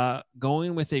 and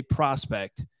going with a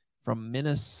prospect from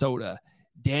Minnesota,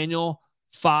 Daniel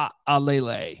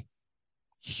Fa'alele.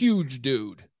 Huge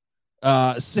dude,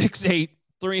 6'8",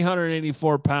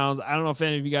 384 pounds. I don't know if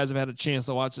any of you guys have had a chance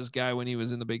to watch this guy when he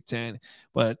was in the Big Ten,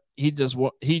 but he just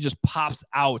pops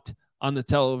out on the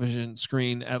television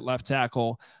screen at left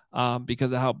tackle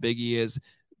because of how big he is.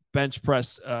 Bench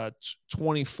press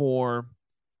 24,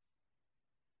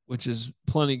 which is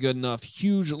plenty good enough.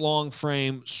 Huge, long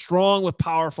frame, strong with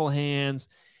powerful hands.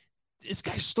 This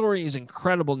guy's story is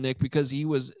incredible, Nick, because he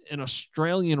was an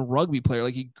Australian rugby player.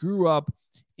 Like, he grew up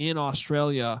in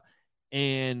Australia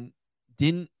and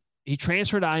he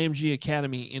transferred to IMG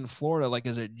Academy in Florida, like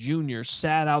as a junior,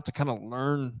 sat out to kind of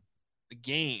learn the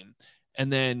game,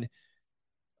 and then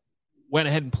went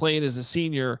ahead and played as a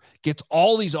senior, gets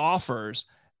all these offers,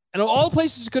 and all the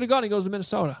places he could have gone, he goes to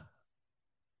Minnesota,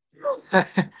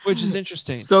 which is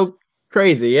interesting. So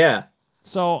crazy. Yeah.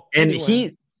 So, and anyway.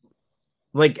 he,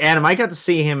 like, Adam, I got to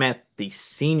see him at the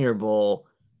Senior Bowl.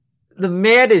 The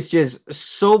man is just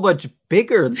so much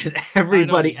bigger than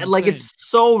everybody. Like, it's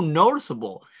so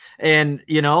noticeable. And,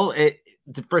 you know,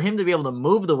 for him to be able to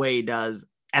move the way he does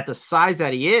at the size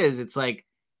that he is, it's like,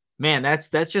 man, that's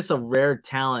just a rare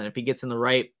talent. If he gets in the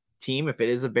right team, if it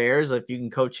is the Bears, if you can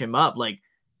coach him up, like,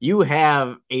 you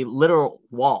have a literal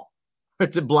wall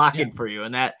to block it for you.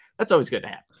 And that's always good to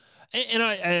have. And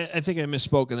I think I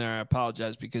misspoke in there. I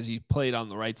apologize, because he played on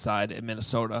the right side in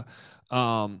Minnesota.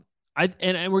 And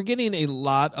we're getting a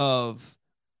lot of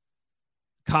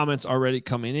comments already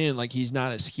coming in, like he's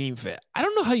not a scheme fit. I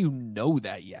don't know how you know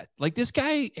that yet. Like, this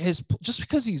guy has, just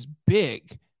because he's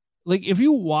big, like, if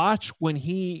you watch when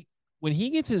he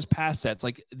gets his pass sets,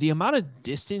 like the amount of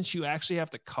distance you actually have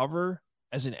to cover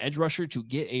as an edge rusher to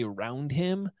get around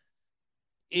him,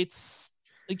 it's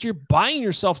like you're buying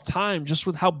yourself time just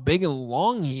with how big and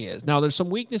long he is. Now, there's some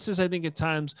weaknesses, I think, at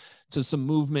times to some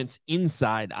movements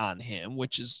inside on him,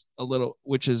 which is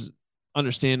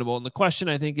understandable. And the question,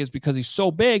 I think, is because he's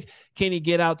so big, can he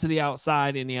get out to the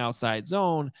outside in the outside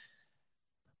zone?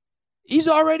 He's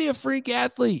already a freak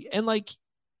athlete. And, like,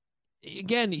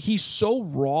 again, he's so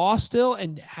raw still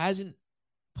and hasn't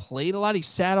played a lot. He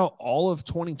sat out all of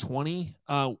 2020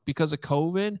 because of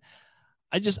COVID.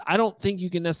 I don't think you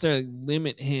can necessarily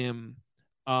limit him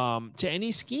to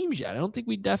any schemes yet. I don't think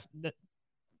we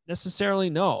necessarily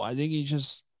know. I think he's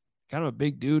just kind of a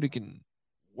big dude who can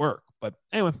work. But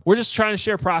anyway, we're just trying to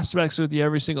share prospects with you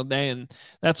every single day, and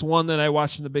that's one that I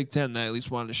watched in the Big Ten that I at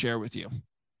least wanted to share with you.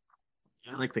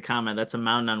 I like the comment. That's a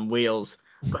mountain on wheels.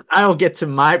 But I'll get to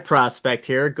my prospect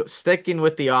here. Sticking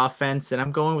with the offense, and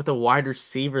I'm going with a wide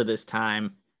receiver this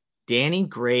time, Danny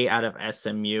Gray out of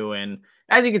SMU. And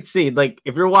as you can see, like,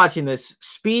 if you're watching this,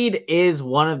 speed is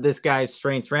one of this guy's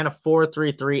strengths. Ran a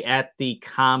 4.33 at the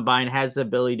combine, has the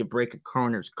ability to break a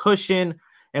corner's cushion.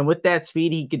 And with that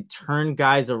speed, he could turn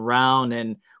guys around.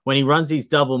 And when he runs these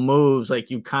double moves,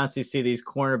 like, you constantly see these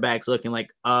cornerbacks looking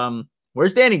like,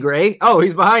 where's Danny Gray? Oh,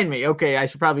 he's behind me. Okay, I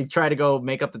should probably try to go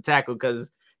make up the tackle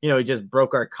because, you know, he just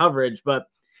broke our coverage. But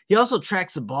he also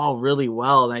tracks the ball really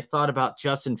well. And I thought about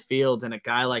Justin Fields and a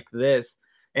guy like this.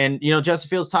 And, Justin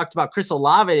Fields talked about Chris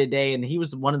Olave today, and he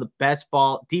was one of the best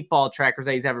deep ball trackers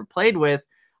that he's ever played with.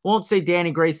 Won't say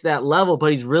Danny Gray's to that level,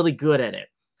 but he's really good at it.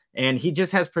 And he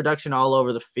just has production all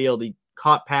over the field. He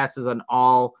caught passes on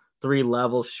all three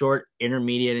levels, short,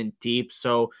 intermediate, and deep.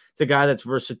 So it's a guy that's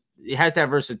he has that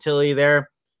versatility there.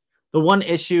 The one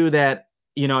issue that,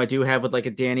 I do have with like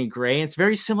a Danny Gray, it's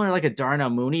very similar like a Darnell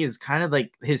Mooney, is kind of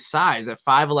like his size at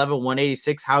 5'11",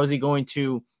 186. How is he going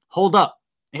to hold up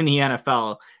in the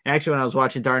NFL? And actually, when I was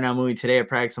watching Darnell Mooney today at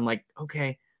practice, I'm like,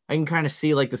 okay, I can kind of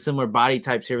see like the similar body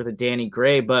types here with a Danny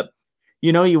Gray. But,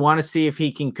 you want to see if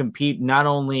he can compete not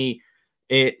only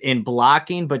in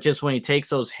blocking, but just when he takes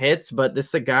those hits. But this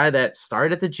is a guy that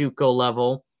started at the JUCO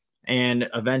level and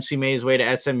eventually made his way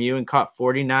to SMU and caught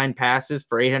 49 passes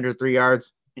for 803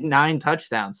 yards and 9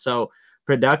 touchdowns. So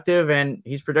productive, and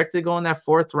he's predicted to go in that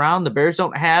 4th round. The Bears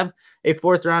don't have a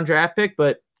 4th round draft pick,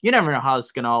 but you never know how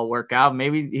this can all work out.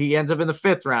 Maybe he ends up in the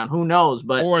 5th round. Who knows?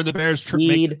 But or the Bears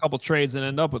make a couple trades and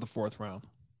end up with a 4th round.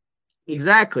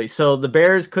 Exactly. So the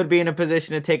Bears could be in a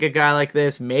position to take a guy like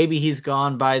this. Maybe he's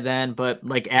gone by then, but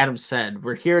like Adam said,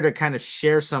 we're here to kind of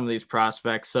share some of these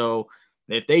prospects. So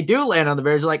if they do land on the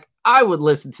Bears, like, I would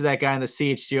listen to that guy on the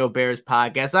CHGO Bears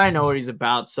podcast. I know what he's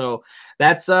about. So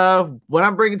that's what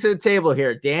I'm bringing to the table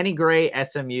here. Danny Gray,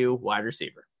 SMU wide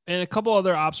receiver. And a couple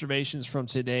other observations from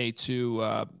today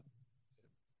to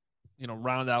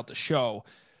round out the show.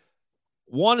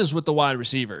 One is with the wide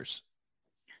receivers.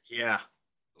 Yeah.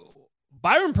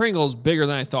 Byron Pringle's bigger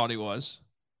than I thought he was.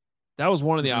 That was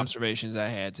one of the observations I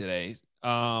had today.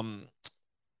 Equimanius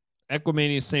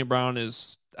St. Brown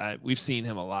is, we've seen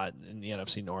him a lot in the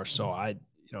NFC North, so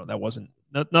that wasn't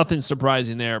nothing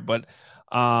surprising there. But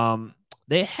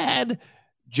they had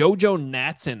JoJo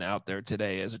Natson out there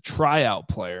today as a tryout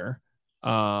player.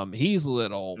 He's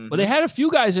little, but they had a few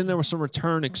guys in there with some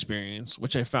return experience,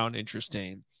 which I found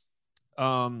interesting.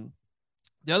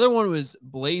 The other one was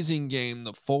Blazing Game,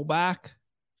 the fullback.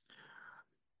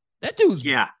 That dude's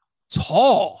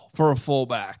tall for a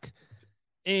fullback.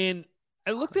 And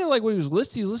I looked at like when he was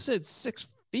listed, he was listed at 6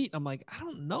 feet. I'm like, I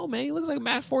don't know, man. He looks like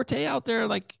Matt Forte out there,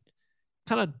 like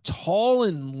kind of tall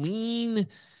and lean.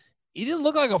 He didn't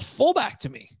look like a fullback to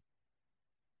me.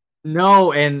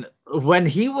 No, and when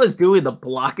he was doing the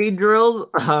blocking drills,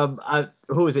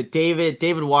 who was it?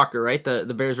 David Walker, right?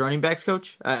 The Bears running backs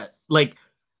coach. Like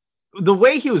the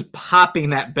way he was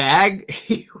popping that bag,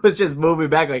 he was just moving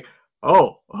back like,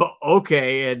 oh,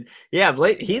 okay. And yeah,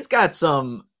 he's got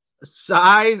some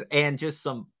size and just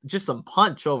some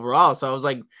punch overall. So I was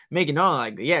like making note,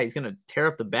 like, yeah, he's gonna tear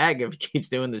up the bag if he keeps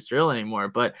doing this drill anymore.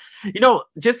 But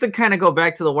just to kind of go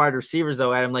back to the wide receivers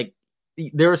though, Adam, like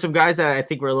there were some guys that I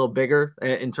think were a little bigger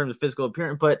in terms of physical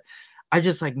appearance, but I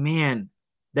just like, man,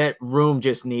 that room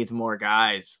just needs more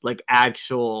guys, like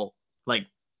actual like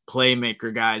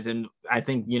playmaker guys. And I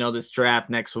think, this draft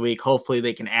next week, hopefully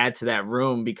they can add to that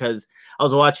room, because I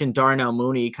was watching Darnell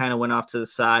Mooney kind of went off to the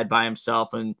side by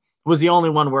himself and was the only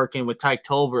one working with Tyke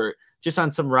Tolbert just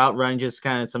on some route run, just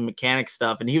kind of some mechanic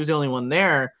stuff. And he was the only one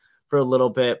there for a little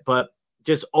bit, but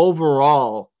just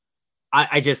overall,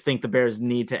 I just think the Bears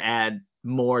need to add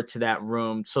more to that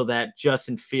room so that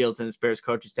Justin Fields and his Bears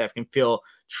coaching staff can feel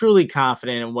truly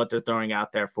confident in what they're throwing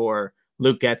out there for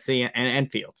Luke Getsy and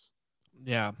Fields.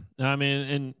 Yeah. I mean,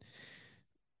 and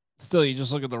still, you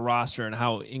just look at the roster and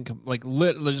how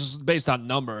just based on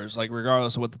numbers, like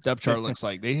regardless of what the depth chart looks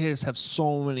like, they just have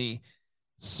so many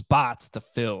spots to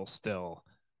fill still.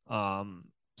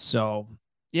 So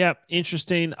yeah,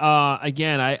 interesting.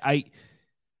 Again, I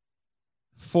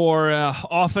for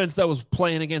offense that was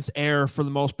playing against air for the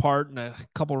most part, and a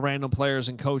couple of random players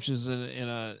and coaches in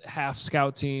a half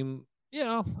scout team,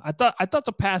 I thought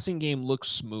the passing game looked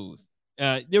smooth.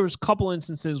 There was a couple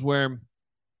instances where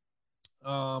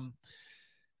I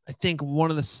think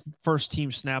one of the first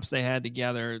team snaps they had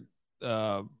together,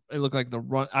 it looked like the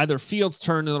run, either Fields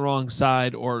turned to the wrong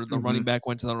side or the running back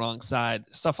went to the wrong side.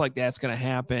 Stuff like that's going to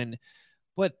happen.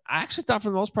 But I actually thought for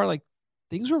the most part, like,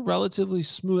 things were relatively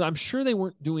smooth. I'm sure they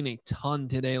weren't doing a ton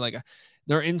today. Like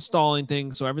they're installing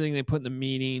things. So everything they put in the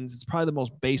meetings, it's probably the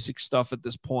most basic stuff at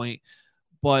this point,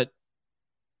 but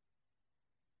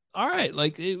all right.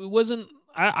 Like it wasn't,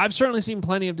 I've certainly seen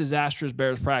plenty of disastrous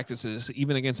Bears practices,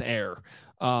 even against air.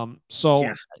 It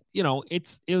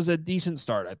was a decent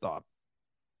start, I thought.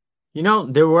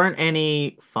 There weren't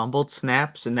any fumbled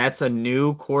snaps, and that's a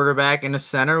new quarterback in the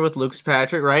center with Lucas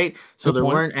Patrick, right? So there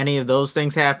weren't any of those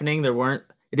things happening. It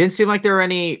didn't seem like there were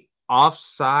any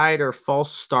offside or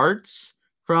false starts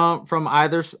from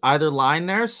either line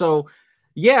there. So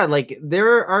yeah, like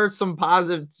there are some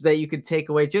positives that you could take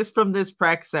away just from this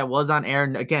practice that was on air.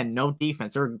 And again, no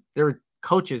defense. There were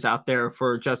coaches out there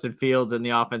for Justin Fields and the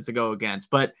offense to go against.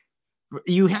 But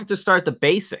you have to start the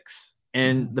basics.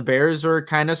 And the Bears were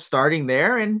kind of starting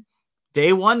there. And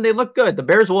day one, they look good. The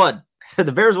Bears won.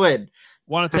 The Bears win.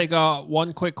 Want to take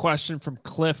one quick question from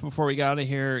Cliff before we got out of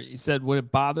here. He said, would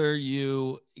it bother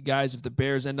you guys if the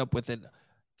Bears end up with a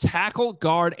tackle,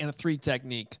 guard, and a 3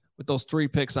 technique with those 3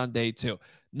 picks on day 2?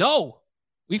 No.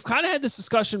 We've kind of had this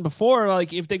discussion before.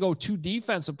 Like, if they go 2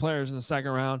 defensive players in the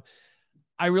second round,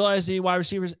 I realize they need wide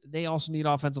receivers. They also need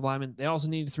offensive linemen. They also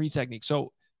need a 3 technique.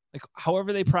 So, like,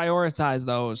 however they prioritize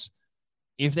those,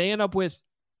 if they end up with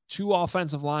 2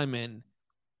 offensive linemen,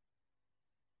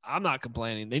 I'm not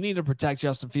complaining. They need to protect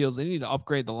Justin Fields. They need to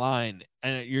upgrade the line,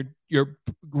 and you're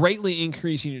greatly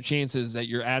increasing your chances that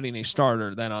you're adding a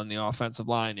starter then on the offensive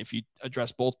line if you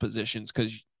address both positions,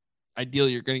 because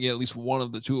ideally you're going to get at least one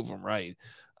of the 2 of them right,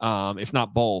 if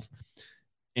not both.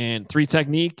 And 3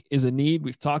 technique is a need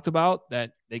we've talked about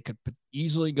that they could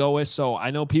easily go with. So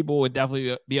I know people would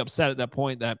definitely be upset at that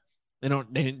point that they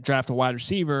didn't draft a wide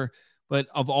receiver, but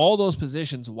of all those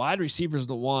positions, wide receiver is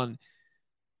the one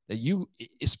that you,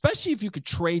 especially if you could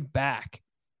trade back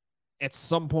at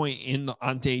some point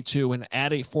on day 2 and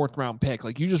add a 4th round pick.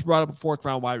 Like you just brought up a 4th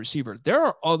round wide receiver. There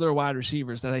are other wide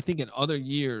receivers that I think in other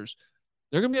years,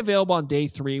 they're going to be available on day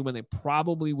 3 when they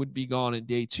probably would be gone in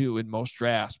day 2 in most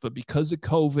drafts. But because of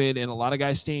COVID and a lot of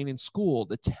guys staying in school,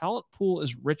 the talent pool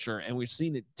is richer, and we've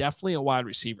seen it definitely a wide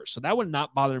receiver. So that would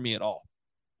not bother me at all.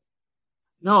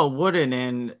 No, it wouldn't.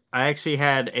 And I actually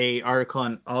had a article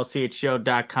on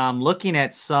allchgo.com looking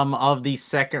at some of the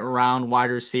second round wide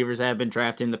receivers that have been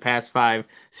drafted in the past 5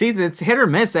 seasons. It's hit or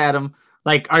miss, Adam.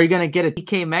 Like, are you going to get a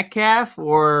DK Metcalf,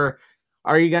 or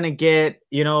are you going to get,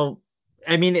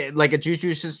 like a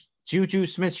Juju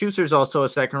Smith-Schuster is also a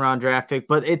second round draft pick,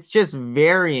 but it's just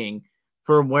varying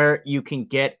from where you can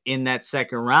get in that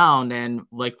second round. And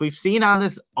like we've seen on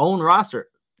this own roster,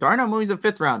 Darnell Mooney's a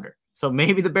 5th rounder. So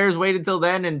maybe the Bears wait until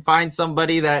then and find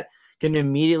somebody that can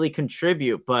immediately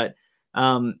contribute. But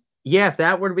if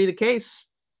that were to be the case,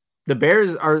 the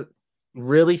Bears are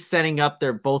really setting up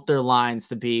both their lines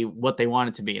to be what they want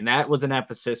it to be. And that was an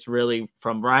emphasis really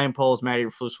from Ryan Poles, Matty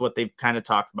Eberflus, what they've kind of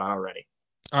talked about already.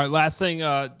 All right, last thing,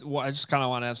 I just kind of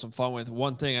want to have some fun with.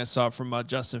 One thing I saw from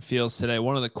Justin Fields today,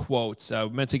 one of the quotes, I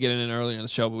meant to get it in earlier in the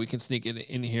show, but we can sneak it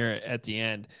in here at the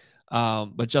end.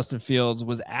 But Justin Fields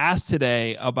was asked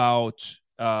today about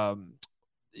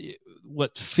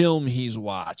what film he's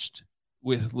watched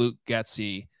with Luke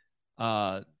Getsy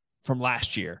from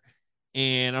last year.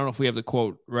 And I don't know if we have the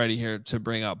quote ready here to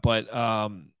bring up, but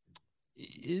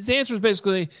his answer is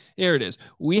basically, here it is.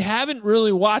 We haven't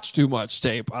really watched too much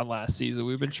tape on last season.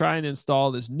 We've been trying to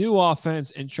install this new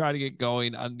offense and try to get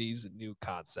going on these new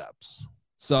concepts.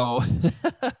 So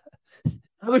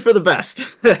probably for the best.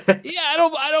 Yeah,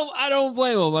 I don't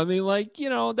blame him. I mean, like,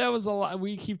 that was a lot.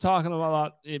 We keep talking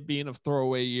about it being a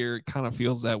throwaway year. It kind of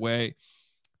feels that way.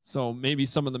 So maybe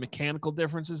some of the mechanical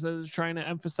differences that they're trying to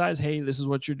emphasize, hey, this is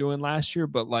what you're doing last year,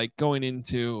 but like going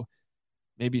into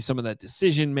maybe some of that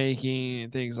decision making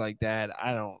and things like that,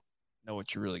 I don't know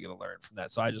what you're really going to learn from that.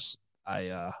 So I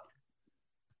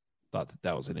thought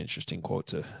that was an interesting quote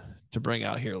to bring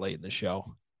out here late in the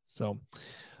show. So,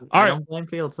 all right. I don't blame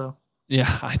Fields though.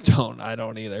 Yeah, I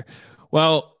don't either.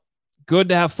 Well, good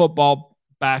to have football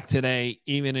back today,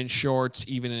 even in shorts,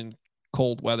 even in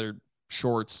cold weather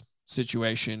shorts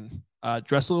situation.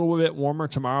 Dress a little bit warmer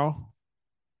tomorrow.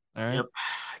 All right. Yep.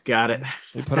 Got it.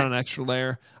 We put on an extra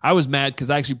layer. I was mad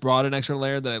because I actually brought an extra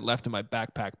layer that I left in my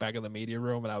backpack back in the media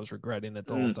room, and I was regretting it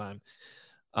the whole time.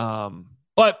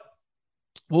 But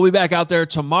we'll be back out there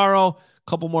tomorrow. A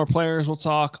couple more players will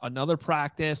talk. Another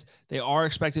practice. They are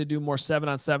expected to do more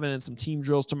 7-on-7 and some team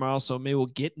drills tomorrow, so maybe we'll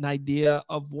get an idea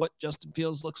of what Justin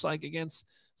Fields looks like against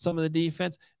some of the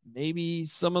defense. Maybe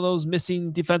some of those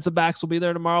missing defensive backs will be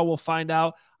there tomorrow. We'll find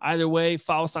out. Either way,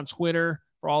 follow us on Twitter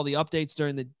for all the updates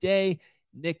during the day.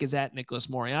 Nick is at Nicholas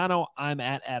Moriano. I'm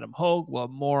at Adam Hogue. We'll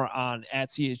have more on at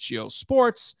CHGO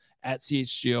Sports, at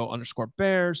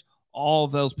CHGO_Bears, all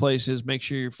of those places. Make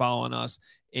sure you're following us,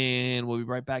 and we'll be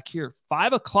right back here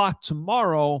 5:00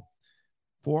 tomorrow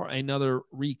for another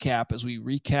recap as we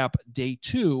recap day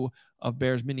 2 of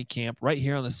Bears Minicamp right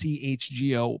here on the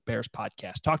CHGO Bears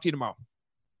podcast. Talk to you tomorrow.